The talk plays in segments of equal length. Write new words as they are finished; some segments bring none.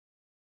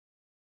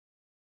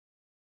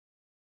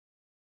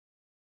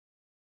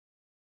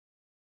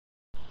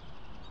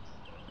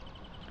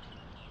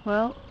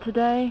Well,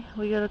 today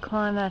we gotta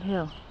climb that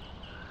hill.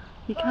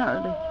 You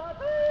can't really...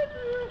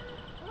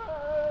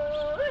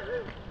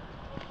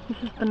 This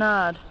is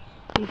Bernard.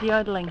 He's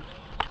yodeling.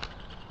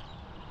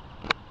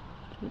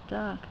 It's a bit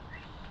dark.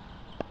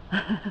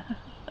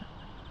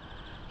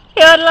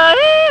 Yodeling!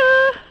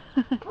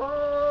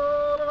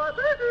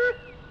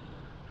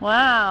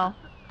 Wow.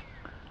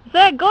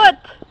 Sehr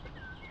gut!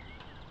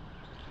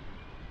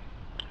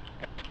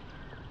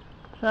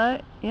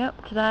 So,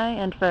 yep, today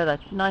and further,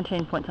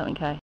 19 point something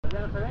K.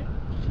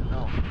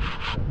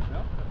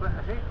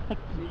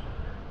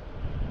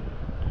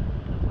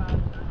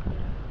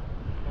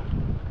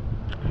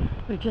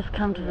 We've just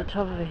come to the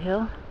top of a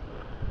hill.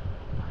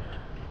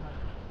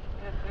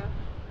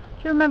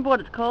 Do you remember what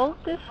it's called,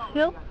 this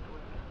hill?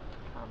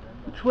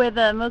 It's where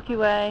the Milky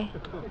Way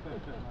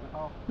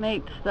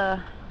meets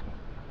the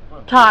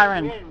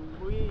Tyrant.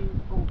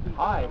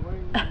 Hi.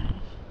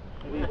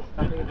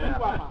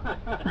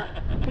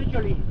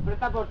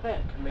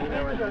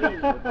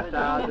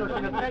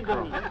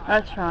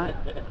 That's right.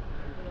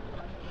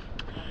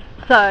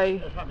 So,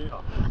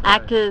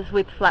 actors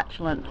with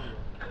flatulence.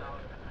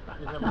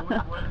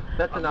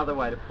 That's another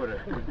way to put it,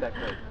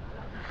 exactly.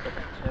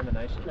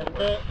 Determination.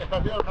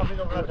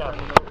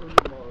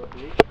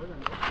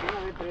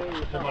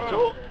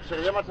 Se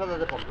quería marchar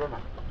desde Pamplona.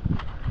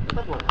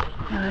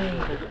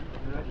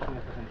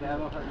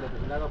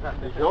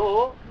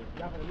 Yo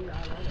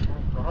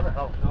nos ha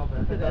dejado.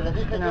 Le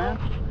dije yo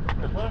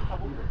que fueras a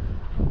punto.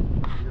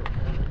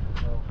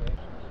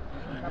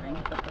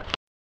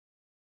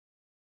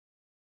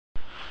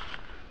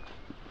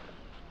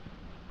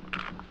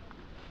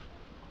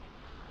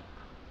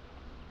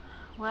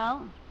 Well,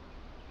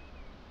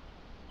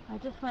 I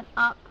just went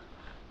up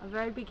a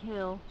very big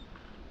hill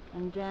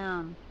and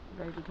down a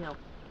very big hill,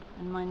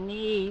 and my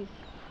knees,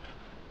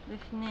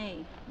 this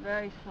knee,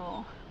 very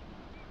sore.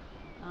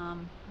 I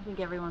think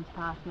everyone's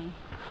passed me,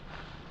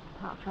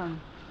 apart from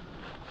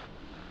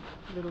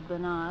little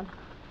Bernard.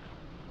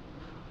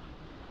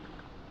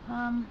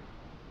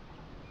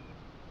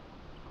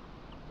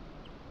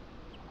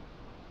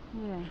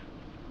 Yeah,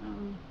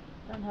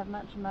 don't have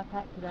much in my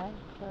pack today,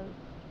 so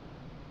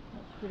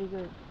that's pretty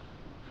good.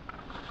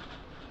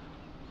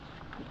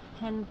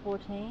 It's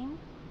 10:14.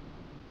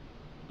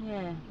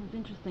 Yeah, it was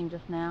interesting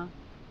just now,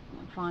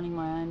 finding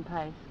my own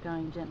pace,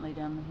 going gently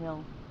down the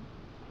hill.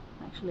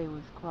 Actually, it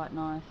was quite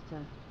nice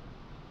to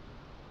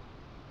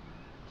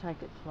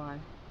take it slow.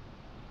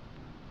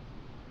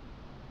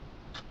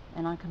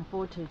 And I can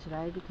afford to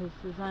today because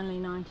there's only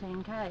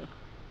 19k.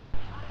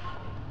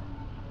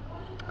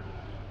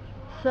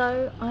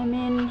 So I'm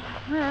in,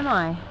 where am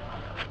I?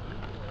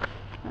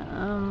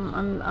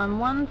 I'm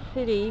one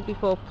city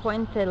before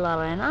Puente la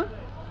Reina.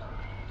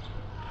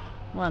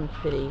 One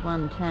city,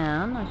 one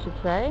town, I should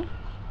say.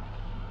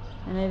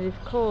 And it is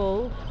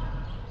called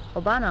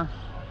Obanos.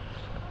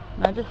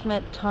 And I just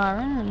met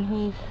Tyron and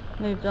he's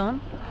moved on.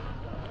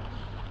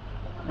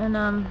 And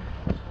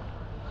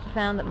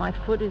found that my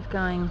foot is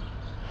going,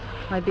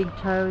 my big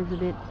toe is a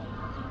bit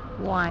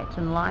white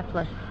and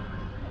lifeless,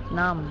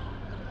 numb.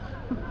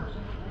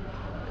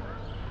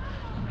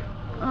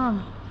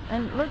 Oh,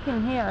 and look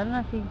in here, I don't know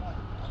if you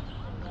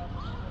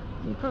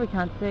probably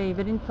can't see,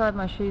 but inside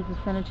my shoes are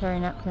sanitary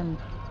napkins.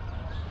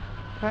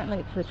 Apparently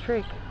it's a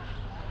trick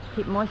to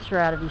keep moisture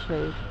out of your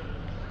shoes.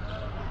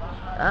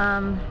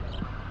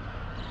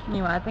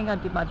 Anyway, I think I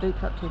did my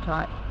boots up too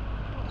tight.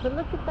 But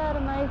look at that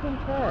amazing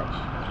church.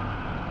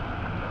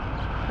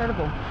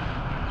 Incredible.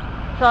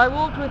 So I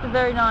walked with a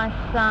very nice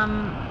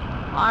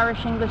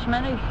Irish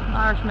Englishman. He's an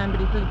Irishman, but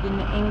he's lived in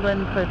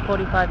England for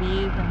 45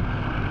 years,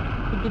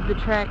 and he did the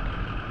trek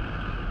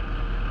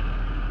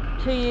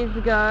 2 years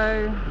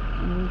ago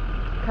and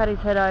cut his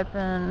head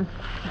open,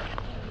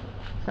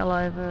 fell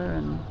over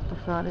and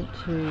decided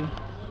to,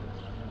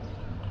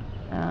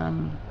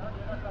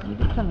 he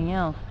did something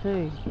else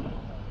too,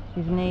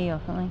 his knee or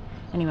something.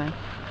 Anyway,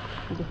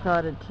 he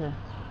decided to,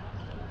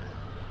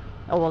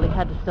 oh well, he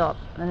had to stop,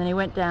 and then he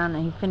went down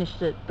and he finished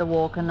the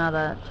walk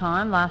another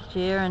time last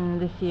year,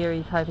 and this year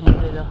he's hoping to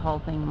do the whole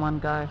thing in one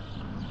go.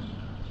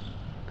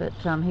 But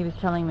he was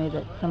telling me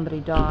that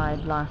somebody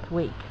died last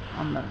week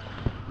on the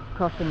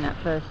crossing that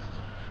first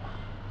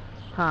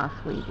pass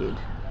we did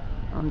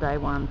on day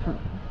one from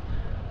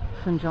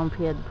St.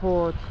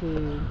 Jean-Pierre-de-Port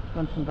to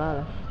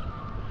Gonçalves.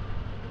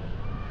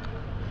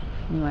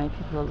 Anyway,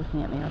 people are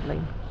looking at me oddly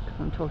because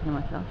I'm talking to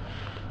myself.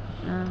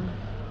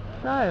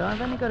 So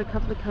I've only got a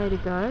couple of K to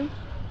go.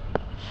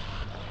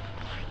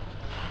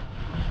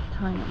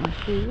 Tying up my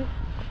shoes.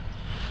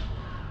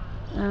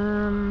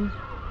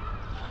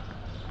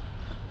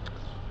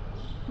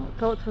 What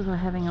thoughts was I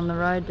having on the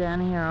road down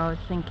here? I was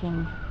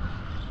thinking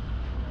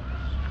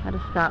how to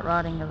start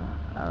writing a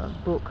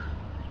book.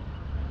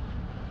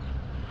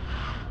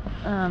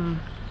 And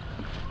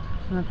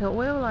I thought,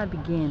 where will I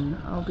begin?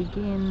 I'll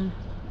begin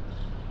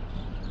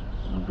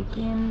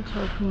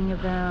talking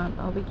about,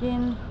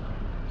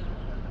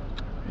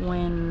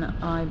 when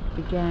I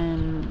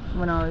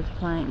was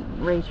playing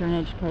Rita and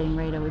educating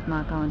Rita with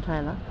Mark Owen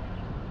Taylor.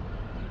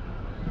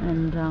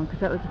 and because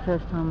that was the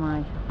first time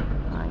I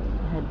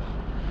had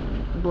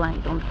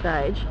blanked on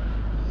stage.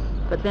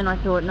 But then I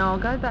thought, no, I'll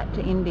go back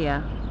to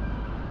India,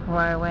 where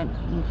I went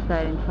and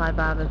stayed in Sai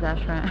Baba's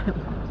ashram.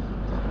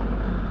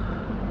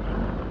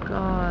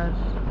 God,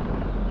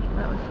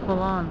 that was full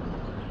on.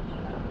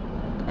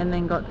 And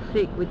then got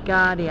sick with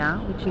Gardia,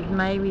 which is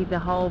maybe the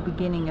whole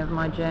beginning of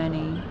my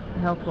journey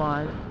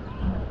health-wise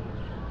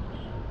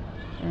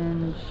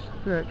and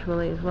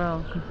spiritually as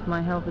well, because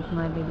my health has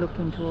made me look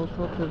into all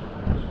sorts of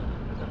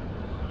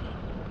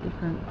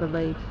different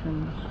beliefs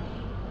and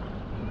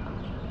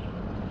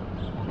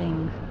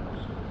things.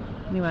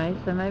 Anyway,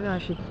 so maybe I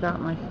should start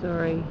my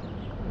story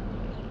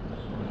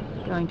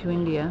going to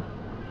India,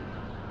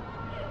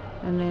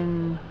 and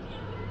then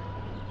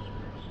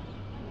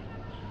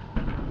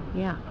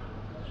yeah,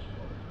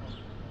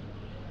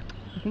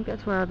 I think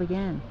that's where I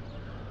began.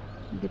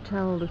 I could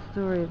tell the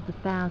story of the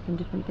 1,000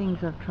 different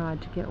things I've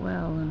tried to get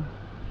well, and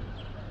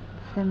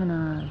the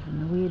seminars,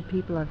 and the weird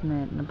people I've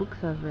met, and the books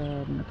I've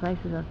read, and the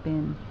places I've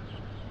been,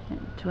 and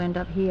to end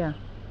up here,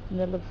 in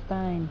the middle of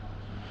Spain,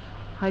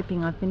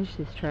 hoping I finish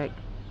this trek.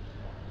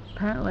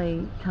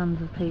 Apparently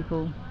tons of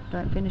people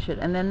don't finish it.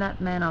 And then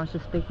that man I was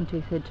just speaking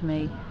to said to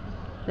me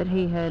that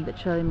he heard that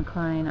Shirley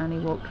MacLaine only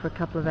walked for a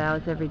couple of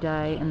hours every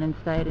day and then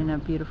stayed in a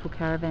beautiful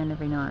caravan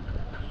every night.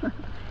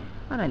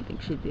 I don't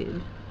think she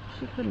did.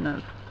 She couldn't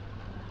have.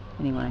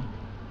 Anyway,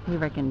 he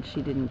reckoned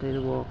she didn't do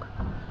the walk.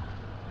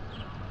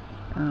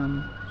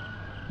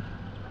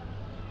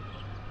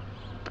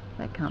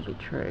 That can't be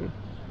true.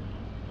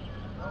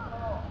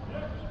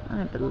 I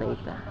don't believe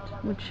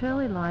that. Would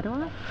Shirley lie to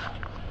us?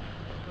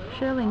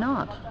 Surely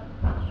not.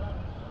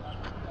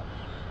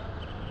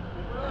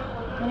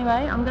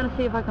 Anyway, I'm going to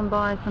see if I can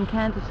buy some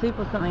cans of soup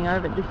or something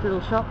over at this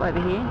little shop over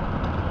here.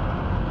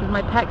 Because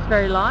my pack's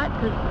very light,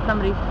 because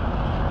somebody's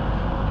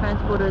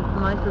transported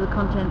most of the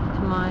contents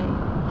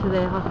to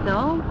their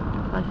hostel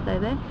if I stay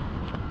there.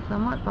 So I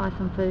might buy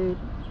some food,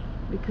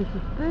 because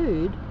the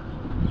food,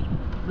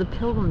 the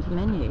Pilgrim's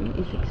menu,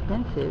 is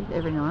expensive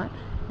every night,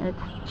 and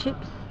it's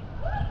chips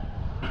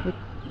with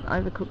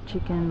overcooked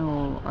chicken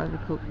or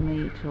overcooked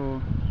meat,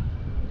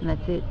 and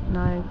that's it.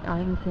 No, I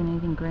haven't seen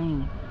anything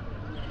green,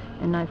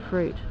 and no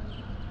fruit.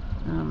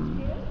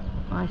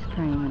 Ice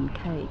cream and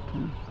cake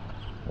and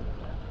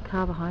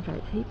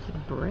carbohydrates, heaps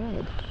of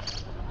bread.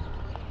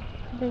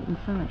 I've eaten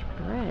so much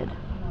bread.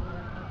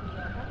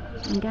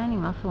 I'm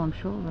gaining muscle, I'm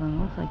sure, but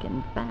I'm also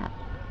getting fat.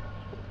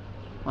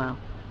 Wow.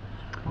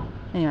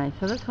 Anyway,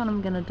 so that's what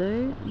I'm going to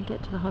do.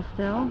 Get to the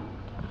hostel,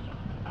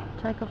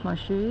 take off my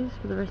shoes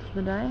for the rest of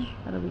the day.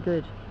 That'll be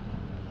good.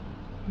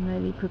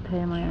 Maybe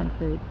prepare my own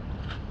food.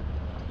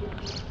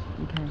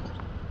 Okay.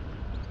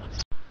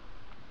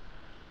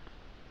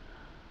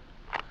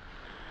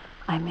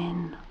 I'm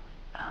in,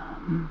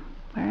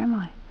 where am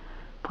I?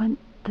 Puente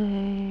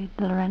de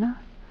Lorena.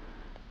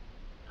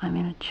 I'm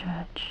in a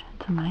church.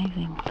 It's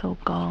amazing. It's all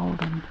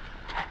gold and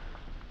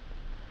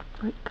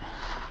brick.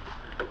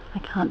 I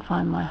can't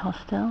find my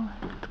hostel.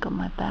 It's got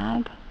my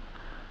bag.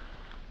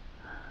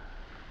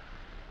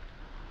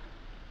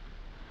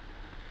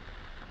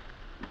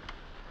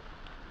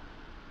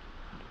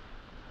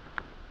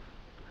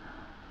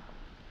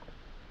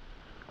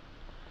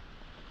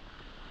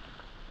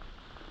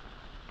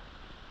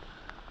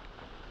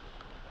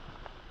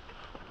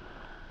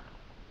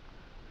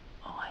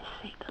 Oh, I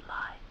see the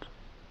light.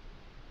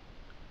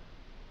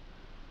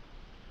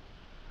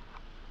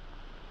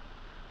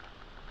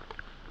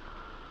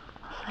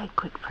 I'll say a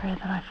quick prayer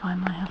that I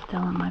find my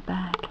hostel in my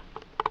bag.